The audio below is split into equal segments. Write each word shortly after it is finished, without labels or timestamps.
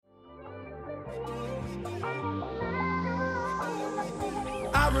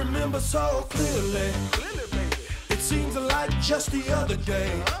I remember so clearly. It seems like just the other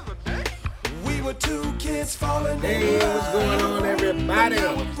day. We were two kids falling in love. Hey, what's going on, everybody?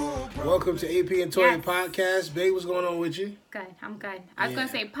 Welcome to AP and Toya Podcast. Babe, what's going on with you? Good, I'm good. I was going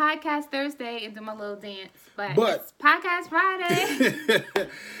to say Podcast Thursday and do my little dance, but it's Podcast Friday.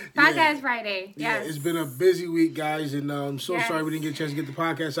 Friday, yes. Yeah, it's been a busy week, guys, and I'm so sorry we didn't get a chance to get the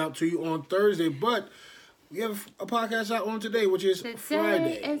podcast out to you on Thursday, but we have a podcast out on today, which is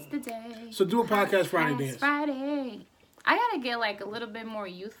Friday. Today is the day. So do a Podcast Friday dance. Friday. I gotta get like a little bit more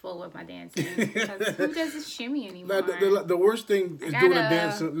youthful with my dancing because who does this shimmy anymore? The worst thing is doing a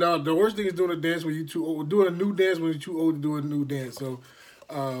dance. No, the worst thing is doing a dance when you're too old. Doing a new dance when you're too old to do a new dance. So,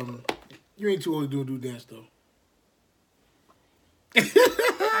 you ain't too old to do a new dance though.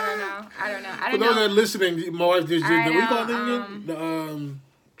 I don't know. For those that are listening, my wife just did. What you call it again?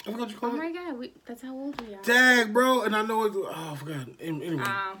 I forgot what you call it. Oh my God, that's how old we are. Dang, bro, and I know it. Oh, I forgot. Anyway,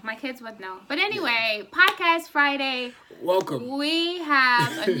 my kids would know. But anyway, Podcast Friday. Welcome. We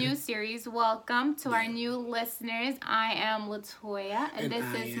have a new series. Welcome to our new listeners. I am Latoya, and this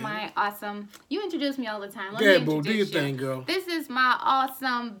is my awesome. You introduce me all the time. Let me introduce boo, do your you. thing, girl. This is my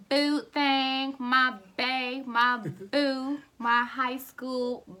awesome boo thing, my bae, my boo, my high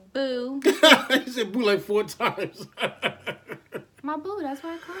school boo. You said boo like 4 times. My boo, that's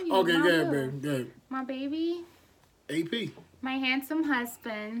what I call you. Okay, my good, boo. babe, good. My baby. AP. My handsome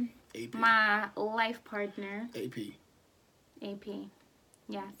husband. AP. My life partner. AP. AP.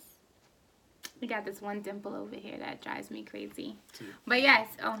 Yes. We got this one dimple over here that drives me crazy. 2. But yes,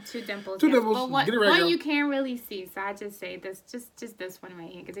 2 dimples. Two dimples. But Get it right, one girl. you can't really see, so I just say this, just this one right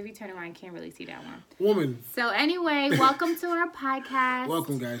here, because if you turn around, you can't really see that one. Woman. So anyway, welcome to our podcast.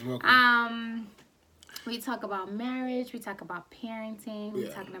 Welcome, guys. Welcome. We talk about marriage. We talk about parenting.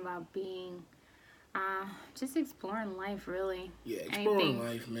 We're talking about being, just exploring life, really. Yeah, exploring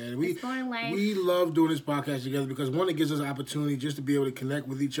life, man. Exploring life. We love doing this podcast together because, one, it gives us an opportunity just to be able to connect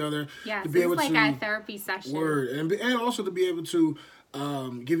with each other. Yeah, to be able it's like to, our therapy session. And also to be able to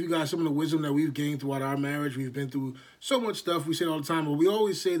give you guys some of the wisdom that we've gained throughout our marriage. We've been through so much stuff. We say it all the time, but we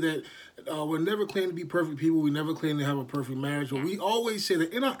always say that we're never claiming to be perfect people. We never claim to have a perfect marriage. But we always say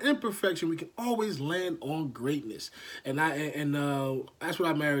that in our imperfection, we can always land on greatness. And that's what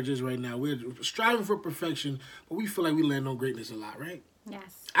our marriage is right now. We're striving for perfection, but we feel like we land on greatness a lot, right?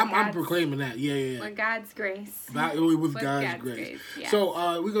 Yes. I'm proclaiming that. Yeah. With God's grace. With God's grace. Yes.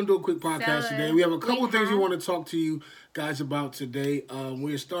 So we're going to do a quick podcast today. We have a couple things we want to talk to you guys about today.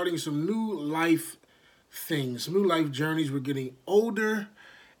 We're starting some new life things, some new life journeys. We're getting older.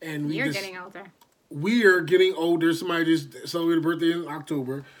 And You're getting older. We are getting older. Somebody just celebrated a birthday in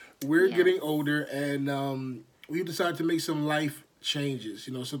October. We're getting older, and we've decided to make some life changes.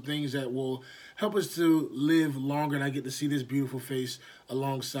 You know, some things that will help us to live longer. And I get to see this beautiful face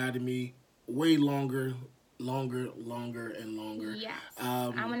alongside of me way longer, and longer. Yes.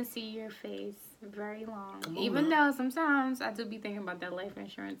 I want to see your face very long. Even though sometimes I do be thinking about that life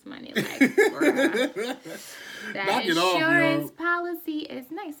insurance money. Like, that insurance policy is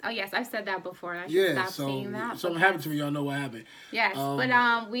nice. Oh, yes. I've said that before. I should stop saying that. Something happened to me. Y'all know what happened. Yes.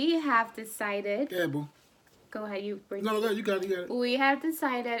 But we have decided. Yeah, boo. Go ahead. You got it. We have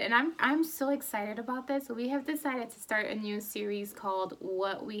decided, and I'm so excited about this. We have decided to start a new series called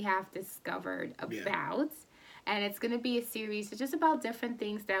What We Have Discovered About. Yeah. And it's going to be a series just about different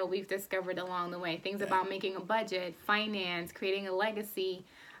things that we've discovered along the way. Things about making a budget, finance, creating a legacy,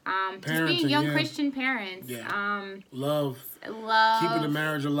 just being young Christian parents. Yeah. Love. Keeping the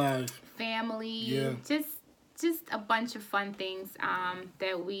marriage alive. Family. Yeah. Just a bunch of fun things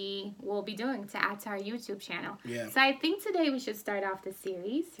that we will be doing to add to our YouTube channel. Yeah. So I think today we should start off the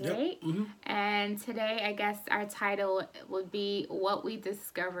series, right? Yep. Mm-hmm. And today I guess our title would be What We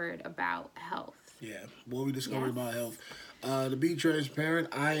Discovered About Health. Yeah, what we discovered about health. To be transparent,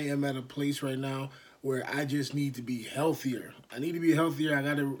 I am at a place right now where I just need to be healthier. I need to be healthier. I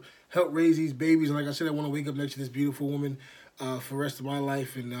got to help raise these babies. And like I said, I want to wake up next to this beautiful woman for the rest of my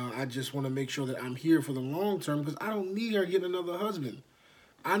life. And I just want to make sure that I'm here for the long term because I don't need her getting another husband.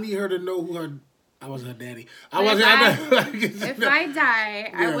 I need her to know who her... I wasn't her daddy. If I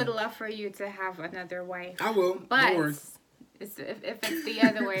die, I would love for you to have another wife. I will. But don't worry. If it's the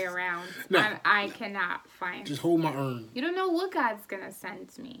other way around, I cannot find. Just hold my urn. You don't know what God's gonna send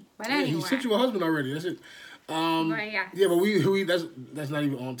me. But anyway, he sent you a husband already. That's it. But we that's not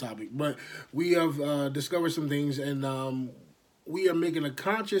even on topic. But we have discovered some things, and we are making a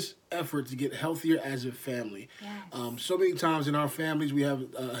conscious effort to get healthier as a family. Yes. So many times in our families, we have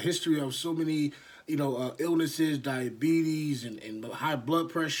a history of so many illnesses, diabetes, and high blood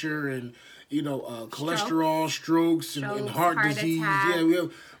pressure, and cholesterol, strokes, and heart disease. Attack. Yeah,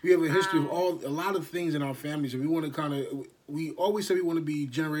 we have a history of a lot of things in our families, and we want to we always say we want to be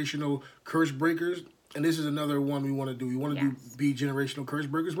generational curse breakers, and this is another one we want to do. We want to be generational curse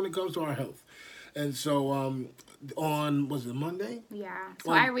breakers when it comes to our health. And so was it Monday? Yeah.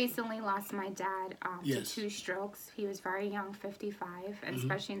 So I recently lost my dad to 2 strokes. He was very young, 55, and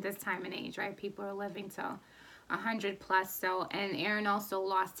especially in this time and age, right? People are living to 100 plus. So, and Aaron also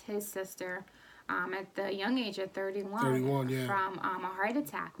lost his sister at the young age of 31 from a heart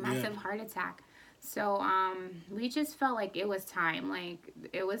attack, massive heart attack. So we just felt like it was time. Like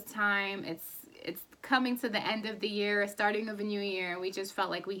it was time. It's coming to the end of the year, starting of a new year, and we just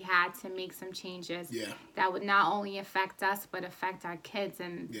felt like we had to make some changes that would not only affect us but affect our kids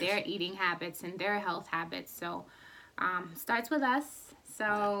and their eating habits and their health habits. So starts with us.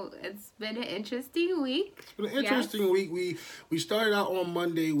 So it's been an interesting week. It's been an interesting week. We started out on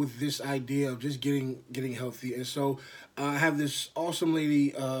Monday with this idea of just getting healthy, and so I have this awesome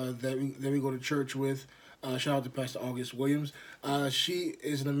lady that we go to church with. Shout out to Pastor August Williams. She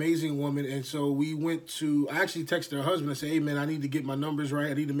is an amazing woman, and so I actually texted her husband and said, hey man, I need to get my numbers right.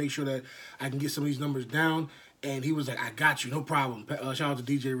 I need to make sure that I can get some of these numbers down. And he was like, I got you, no problem. Shout out to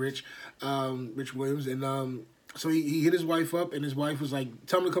DJ Rich Williams. And so he hit his wife up, and his wife was like,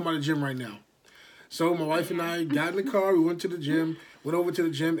 tell him to come out of the gym right now. So my wife and I got in the car, we went to the gym, went over to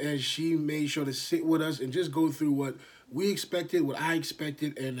the gym, and she made sure to sit with us and just go through what we expected, what I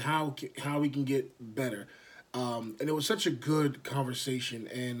expected, and how we can get better. And it was such a good conversation,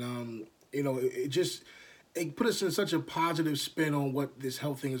 and it put us in such a positive spin on what this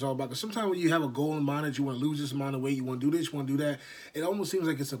health thing is all about. Because sometimes when you have a goal in mind that you want to lose this amount of weight, you want to do this, you want to do that, it almost seems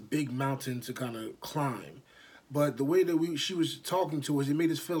like it's a big mountain to kind of climb. But the way that she was talking to us, it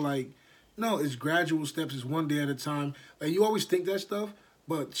made us feel like, no, it's gradual steps, it's one day at a time. Like, you always think that stuff,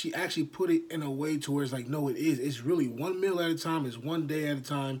 but she actually put it in a way to where it's like, no, it is. It's really one meal at a time. It's one day at a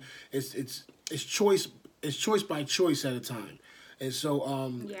time. It's choice. It's choice by choice at a time. And so,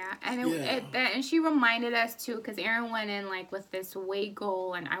 and she reminded us too, because Aaron went in like with this weight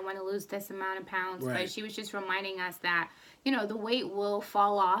goal, and I want to lose this amount of pounds. Right. But she was just reminding us that, the weight will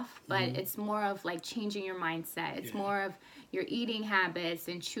fall off, but it's more of like changing your mindset. It's more of your eating habits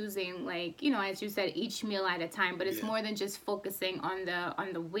and choosing, like, as you said, each meal at a time. But it's more than just focusing on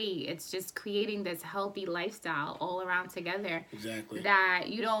the weight. It's just creating this healthy lifestyle all around together. Exactly. That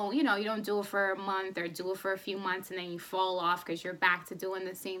you don't do it for a month or do it for a few months and then you fall off because you're back to doing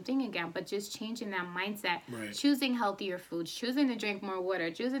the same thing again. But just changing that mindset, choosing healthier foods, choosing to drink more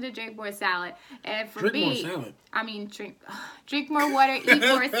water, choosing to drink more salad. And for me, more salad. I mean, drink more water, eat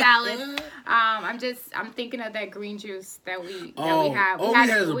more salad. I'm thinking of that green juice that we have.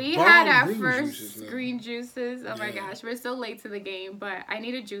 We had our first green juices. Oh my gosh, we're so late to the game, but I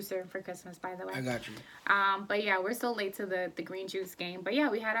need a juicer for Christmas, by the way. I got you. But yeah, we're so late to the green juice game. But yeah,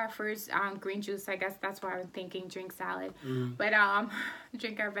 we had our first green juice. I guess that's why I'm thinking drink salad. But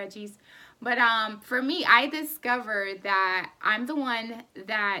drink our veggies. But for me, I discovered that I'm the one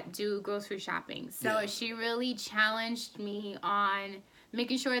that do grocery shopping. So she really challenged me on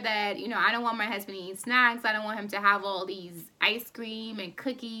making sure that, I don't want my husband to eat snacks. I don't want him to have all these ice cream and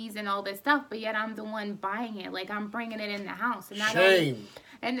cookies and all this stuff. But yet I'm the one buying it. Like, I'm bringing it in the house. And Shame.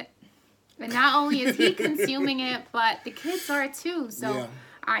 And not only is he consuming it, but the kids are too. So,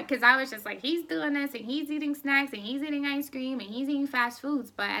 because I was just like, he's doing this and he's eating snacks and he's eating ice cream and he's eating fast foods.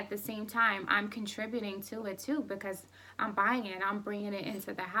 But at the same time, I'm contributing to it too because I'm buying it. I'm bringing it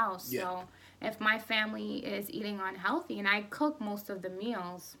into the house. Yeah. So if my family is eating unhealthy, and I cook most of the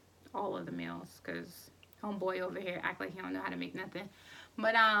meals, all of the meals, because homeboy over here act like he don't know how to make nothing.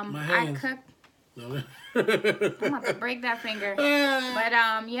 But I cook. I'm about to break that finger. But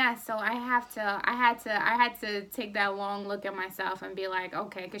so I had to take that long look at myself and be like,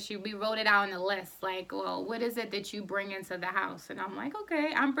 okay, because we wrote it out on the list, like, well, what is it that you bring into the house? And I'm like,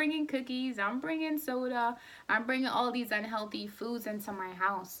 okay, I'm bringing cookies, I'm bringing soda, I'm bringing all these unhealthy foods into my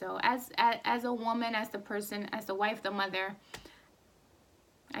house. So as a woman, as the person, as the wife, the mother,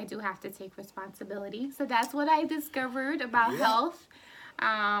 I do have to take responsibility. So that's what I discovered about health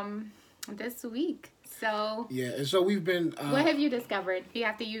this week. So and so we've been. What have you discovered? You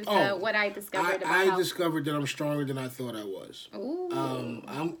have to use what I discovered about health. I discovered that I'm stronger than I thought I was. Ooh.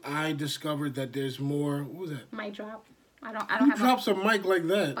 I discovered that there's more. What was that? Mic drop. I don't Who have. drops a mic like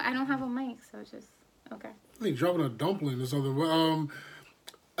that? But I don't have a mic, so just okay. I think dropping a dumpling or something.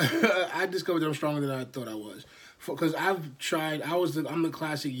 But I discovered that I'm stronger than I thought I was. Because I've tried, I'm the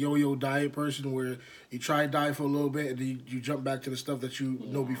classic yo-yo diet person where you try diet for a little bit and then you jump back to the stuff that you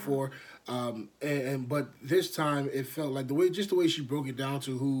know before. But this time it felt like the way she broke it down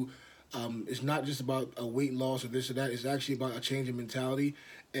to who it's not just about a weight loss or this or that. It's actually about a change in mentality.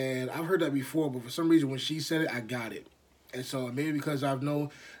 And I've heard that before, but for some reason when she said it, I got it. And so maybe because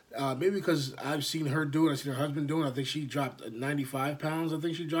maybe because I've seen her do it, I've seen her husband do it. I think she dropped 95 pounds. I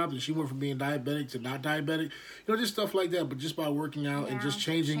think she dropped, and she went from being diabetic to not diabetic. Just stuff like that. But just by working out and just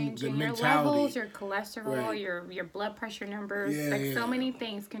changing the mentality, your levels, your cholesterol, right. your blood pressure numbers, so many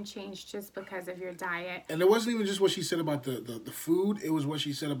things can change just because of your diet. And it wasn't even just what she said about the food. It was what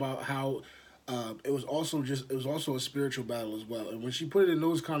she said about how. It was also a spiritual battle as well. And when she put it in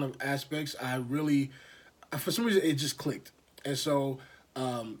those kind of aspects, for some reason, it just clicked. And so,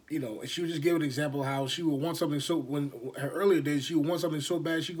 and she would just give an example of how she would want something when her earlier days, she would want something so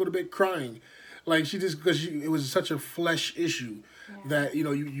bad, she'd go to bed crying. Like because it was such a flesh issue that,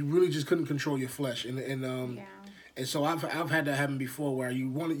 you really just couldn't control your flesh. And so I've had that happen before where you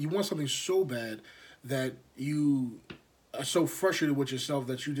want something so bad that you are so frustrated with yourself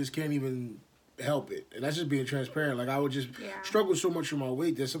that you just can't even help it. And that's just being transparent. Like I would just struggle so much with my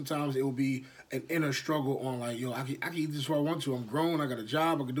weight that sometimes it will be an inner struggle on like, I can eat this if I want to. I'm grown, I got a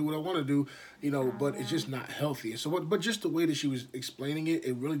job, I can do what I want to do, but it's just not healthy. So but just the way that she was explaining it,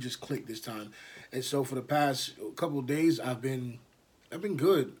 it really just clicked this time. And so for the past couple of days I've been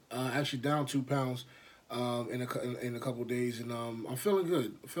good. Actually down 2 pounds in a couple of days, and I'm feeling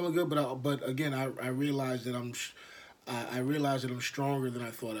good. But again, I realized that I'm stronger than I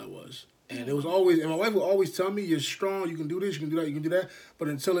thought I was. And it was always, and my wife would always tell me, you're strong, you can do this, you can do that, you can do that. But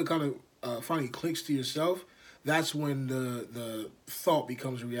until it kind of finally clicks to yourself, that's when the thought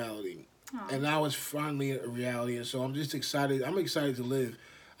becomes reality. Aww. And now it's finally a reality. And so I'm just excited. I'm excited to live.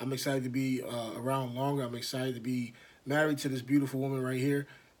 I'm excited to be around longer. I'm excited to be married to this beautiful woman right here.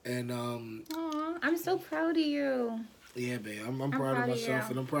 And Aww, I'm so proud of you. Yeah, babe. I'm proud of myself,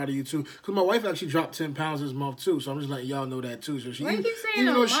 and I'm proud of you too. Because my wife actually dropped 10 pounds this month too, so I'm just letting y'all know that too. So Why you keep saying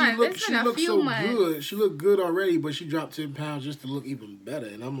even though she looked so good, she looked good already, but she dropped 10 pounds just to look even better.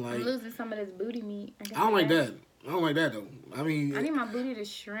 And I'm like, I'm losing some of this booty meat. I don't like that. I don't like that though. I mean, I need my booty to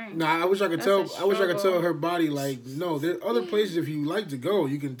shrink. Nah, I wish I could tell her body like, no, there are other places if you like to go,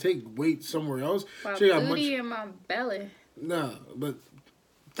 you can take weight somewhere else. My booty and my belly. Nah, but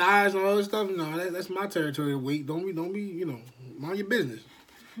thighs and all this stuff, no, that's my territory of weight. Don't be, mind your business.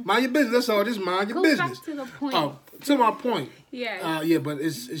 Mind your business. That's all. Just mind your business. Back to the point. Oh, to my point. Yeah. But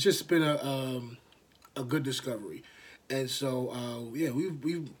it's just been a good discovery, and so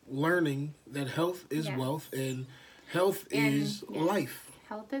we've learning that health is wealth and health is life.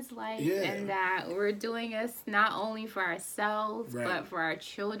 Health is life, and that we're doing this not only for ourselves but for our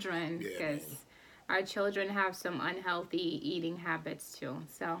children, because our children have some unhealthy eating habits too.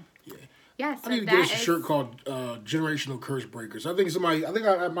 So so I need to get us a shirt called Generational Curse Breakers. I think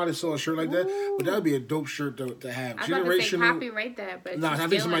I might have saw a shirt like that, but that would be a dope shirt to have. I was about to say copyright that, but I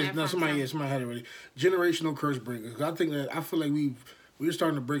think somebody had it already. Generational Curse Breakers. I feel like we're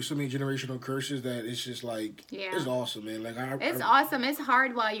starting to break so many generational curses that it's just like it's awesome, man. Like it's awesome. It's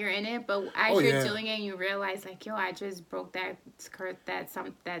hard while you're in it, but as you're doing it, you realize like, I just broke that curse, that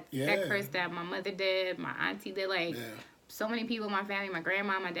curse that my mother did, my auntie did, like. Yeah. So many people in my family, my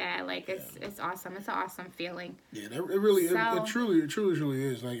grandma, my dad, like it's awesome. It's an awesome feeling. Yeah, it truly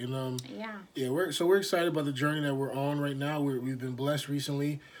is. Like, and we're excited about the journey that we're on right now. We've been blessed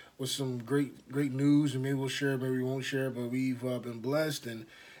recently with some great news, and maybe we'll share, maybe we won't share, but we've been blessed, and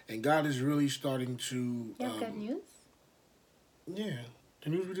God is really starting to. You have good news. Yeah. The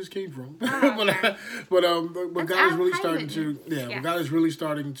news we just came from, okay. but God is really starting to, God is really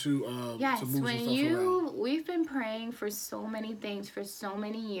starting to move some stuff around. We've been praying for so many things for so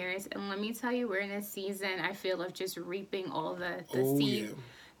many years, and let me tell you, we're in a season, I feel, of just reaping all the seed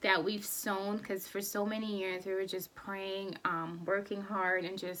that we've sown, because for so many years we were just praying, working hard,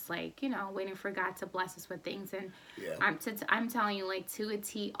 and just like, waiting for God to bless us with things. And I'm telling you, like, to a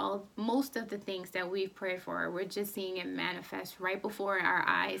T, most of the things that we've prayed for, we're just seeing it manifest right before our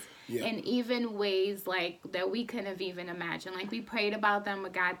eyes in even ways like that we couldn't have even imagined. Like, we prayed about them,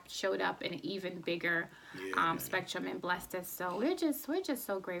 but God showed up in an even bigger spectrum and blessed us. So we're just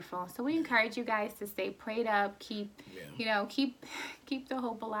so grateful. So we encourage you guys to stay prayed up, keep the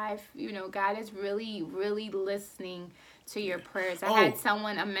hope alive. God is really, really listening to your prayers. I had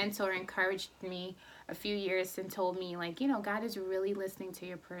a mentor encouraged me a few years and told me, like, God is really listening to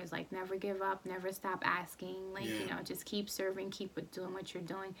your prayers. Like, never give up, never stop asking. Like, just keep serving, keep doing what you're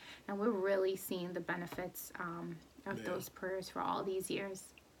doing. And we're really seeing the benefits of those prayers for all these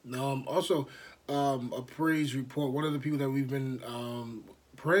years. Also, a praise report. One of the people that we've been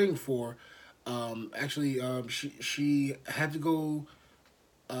praying for, she had to go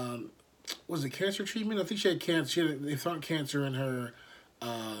was it cancer treatment? I think she had cancer. They found cancer in her.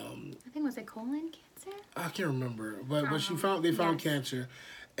 I think was it colon cancer? I can't remember, but they found cancer,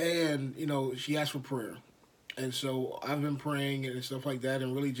 and she asked for prayer, and so I've been praying and stuff like that,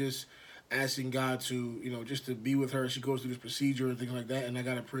 and really just asking God to just to be with her as she goes through this procedure and things like that. And I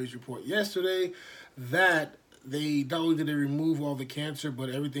got a praise report yesterday that they not only did they remove all the cancer, but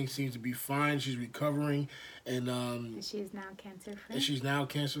everything seems to be fine. She's recovering, and she's now cancer free. And she's now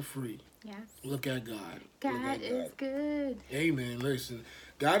cancer free. Yes. Look at God. God is good. Amen. Listen,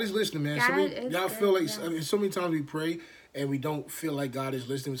 God is listening, man. Y'all feel like so many times we pray and we don't feel like God is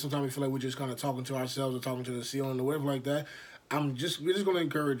listening. Sometimes we feel like we're just kind of talking to ourselves or talking to the ceiling or whatever like that. We're just going to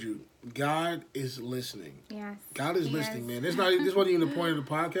encourage you. God is listening. Yes. God is listening, man. This wasn't even the point of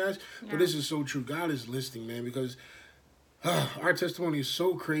the podcast, but this is so true. God is listening, man, because our testimony is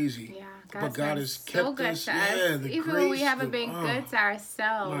so crazy. Yeah. But God has kept so good us. to us. Yeah, the even grace, when we haven't been good to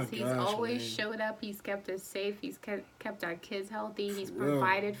ourselves. He's always showed up. He's kept us safe. He's kept our kids healthy. He's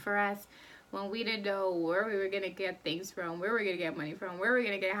provided for us. When we didn't know where we were going to get things from, where we were going to get money from, where we were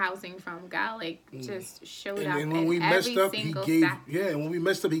going to get housing from, God just showed up. And when we messed up, He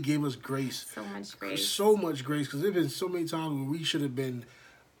gave us grace. So much grace. So much grace, because there's been so many times where we should have been,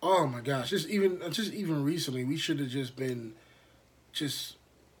 oh my gosh, just even recently, we should have just been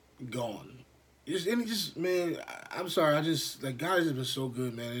gone. Man, I'm sorry. God has just been so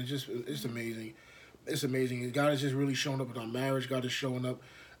good, man. It's amazing. It's amazing. God has just really shown up in our marriage. God is showing up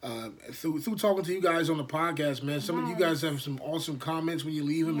through talking to you guys on the podcast, man. Some of you guys have some awesome comments when you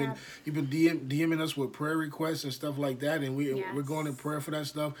leave them, and you've been DMing us with prayer requests and stuff like that, and we're going in prayer for that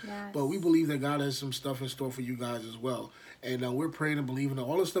stuff. Yes. But we believe that God has some stuff in store for you guys as well, and we're praying and believing that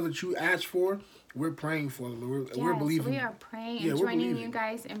all the stuff that you asked for. We're praying for them. We're believing. We are praying and joining you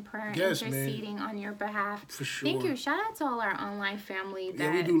guys in prayer, interceding on your behalf. For sure. Thank you. Shout out to all our online family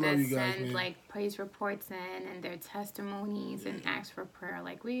that, we do love you guys, send man. praise reports in and their testimonies and ask for prayer.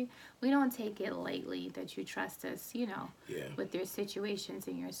 We don't take it lightly that you trust us, with your situations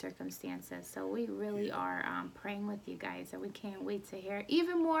and your circumstances. So we really are praying with you guys, and we can't wait to hear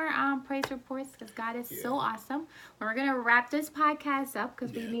even more praise reports because God is so awesome. We're gonna wrap this podcast up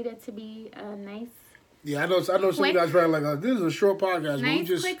because we need it to be a nice. Yeah, I know. Some of you guys probably this is a short podcast.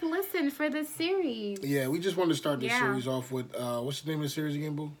 Nice, quick listen for the series. Yeah, we just wanted to start this series off with what's the name of the series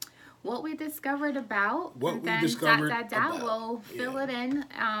again, Boo? What we discovered about. We'll fill it in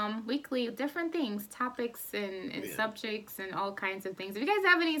weekly, different things, topics and subjects and all kinds of things. If you guys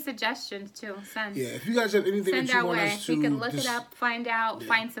have any suggestions too, send. Yeah, if you guys have anything that you want us to, we can look it up, find out,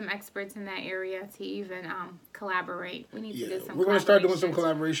 find some experts in that area to even collaborate. We need to do some. We're going to start doing some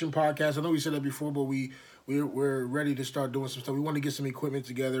collaboration podcasts. I know we said that before, but we're ready to start doing some stuff. We want to get some equipment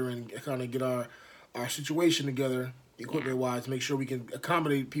together and kind of get our situation together. Equipment wise, make sure we can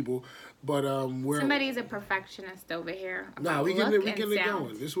accommodate people, but somebody's a perfectionist over here. We getting it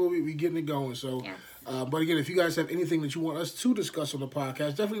going. This is what we getting it going. So, but again, if you guys have anything that you want us to discuss on the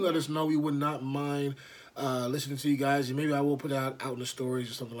podcast, definitely let us know. We would not mind listening to you guys, and maybe I will put out in the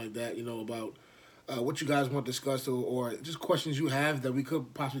stories or something like that. About what you guys want discussed or just questions you have that we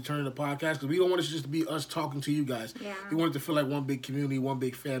could possibly turn into podcast, because we don't want it just to be us talking to you guys. Yeah. We want it to feel like one big community, one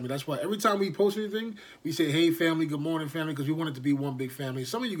big family. That's why every time we post anything, we say, hey, family, good morning, family, because we want it to be one big family.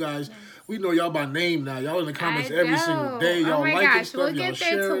 Some of you guys, we know y'all by name now. Y'all in the comments every single day. Y'all it stuff. We'll get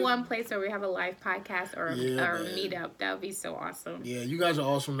there to one place where we have a live podcast or a meetup. That would be so awesome. Yeah, you guys are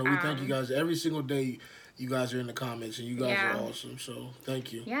awesome, though. We thank you guys every single day. You guys are in the comments, and you guys are awesome. So,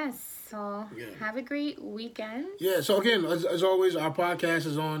 thank you. Yes. So, have a great weekend. Yeah, so again, as always, our podcast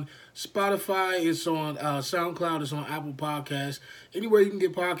is on Spotify, it's on SoundCloud, it's on Apple Podcasts. Anywhere you can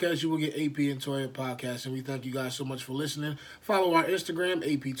get podcasts, you will get AP and Toya Podcast. And we thank you guys so much for listening. Follow our Instagram,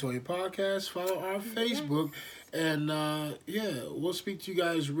 AP Toya Podcast. Follow our Facebook. And, we'll speak to you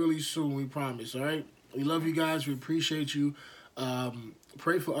guys really soon, we promise, all right? We love you guys. We appreciate you.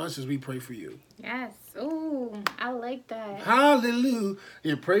 Pray for us as we pray for you. Yes. Ooh, I like that. Hallelujah.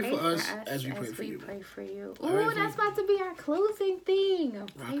 Yeah, pray for us as we pray for you. Ooh, right, that's about to be our closing thing.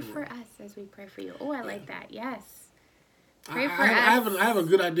 Pray for us as we pray for you. Oh, I like that. Yes. Pray for us. I have a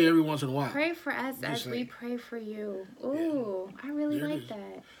good idea every once in a while. Pray for us as we pray for you. Ooh, I really like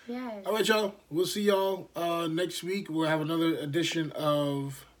that. Yes. All right, y'all. We'll see y'all next week. We'll have another edition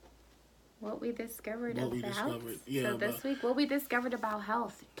of What we discovered about health. Yeah, so this week, what we discovered about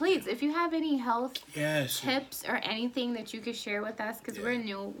health. Please, if you have any health tips or anything that you could share with us, because we're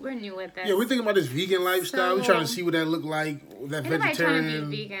new with this. Yeah, we're thinking about this vegan lifestyle. We're trying to see what that look like. That vegetarian. Trying to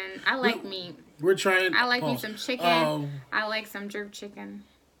be vegan. I like meat. We're trying. I like me some chicken. I like some jerk chicken.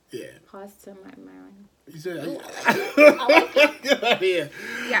 Yeah. Pause to my mind. You said, I like it. yeah.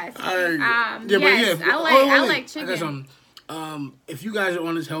 Yes. Yeah, yes, but yeah. I like chicken. I got something. If you guys are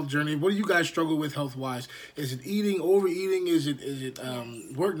on this health journey, what do you guys struggle with health wise? Is it eating, overeating? Is it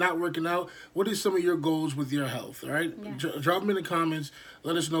not working out? What is some of your goals with your health? All right, drop them in the comments.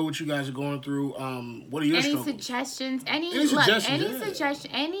 Let us know what you guys are going through. What are your struggles? Suggestions? Any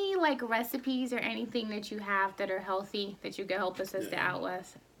suggestion? Any like recipes or anything that you have that are healthy that you can help us out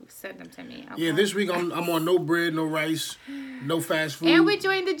with? Send them to me. Okay? Yeah, this week I'm on no bread, no rice, no fast food. And we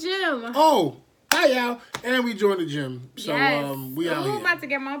joined the gym. Oh. Hi, y'all. And we joined the gym. So, we out here. I'm about to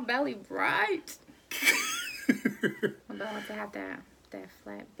get my belly right. I'm about to have that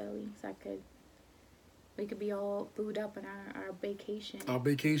flat belly so we could be all booed up on our vacation. Our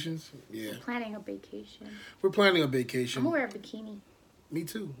vacations? Yeah. We're planning a vacation. We're planning a vacation. I'm going to wear a bikini. Me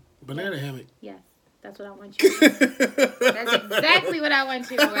too. Banana hammock. Yes. That's what I want you to do. That's exactly what I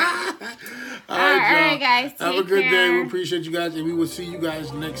want you to wear. All right, guys. Have a good day. We appreciate you guys, and we will see you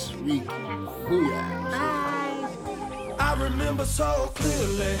guys next week. Yes. Booyah. Bye. I remember so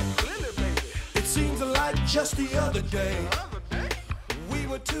clearly. It seems like just the other day. We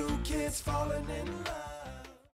were two kids falling in love.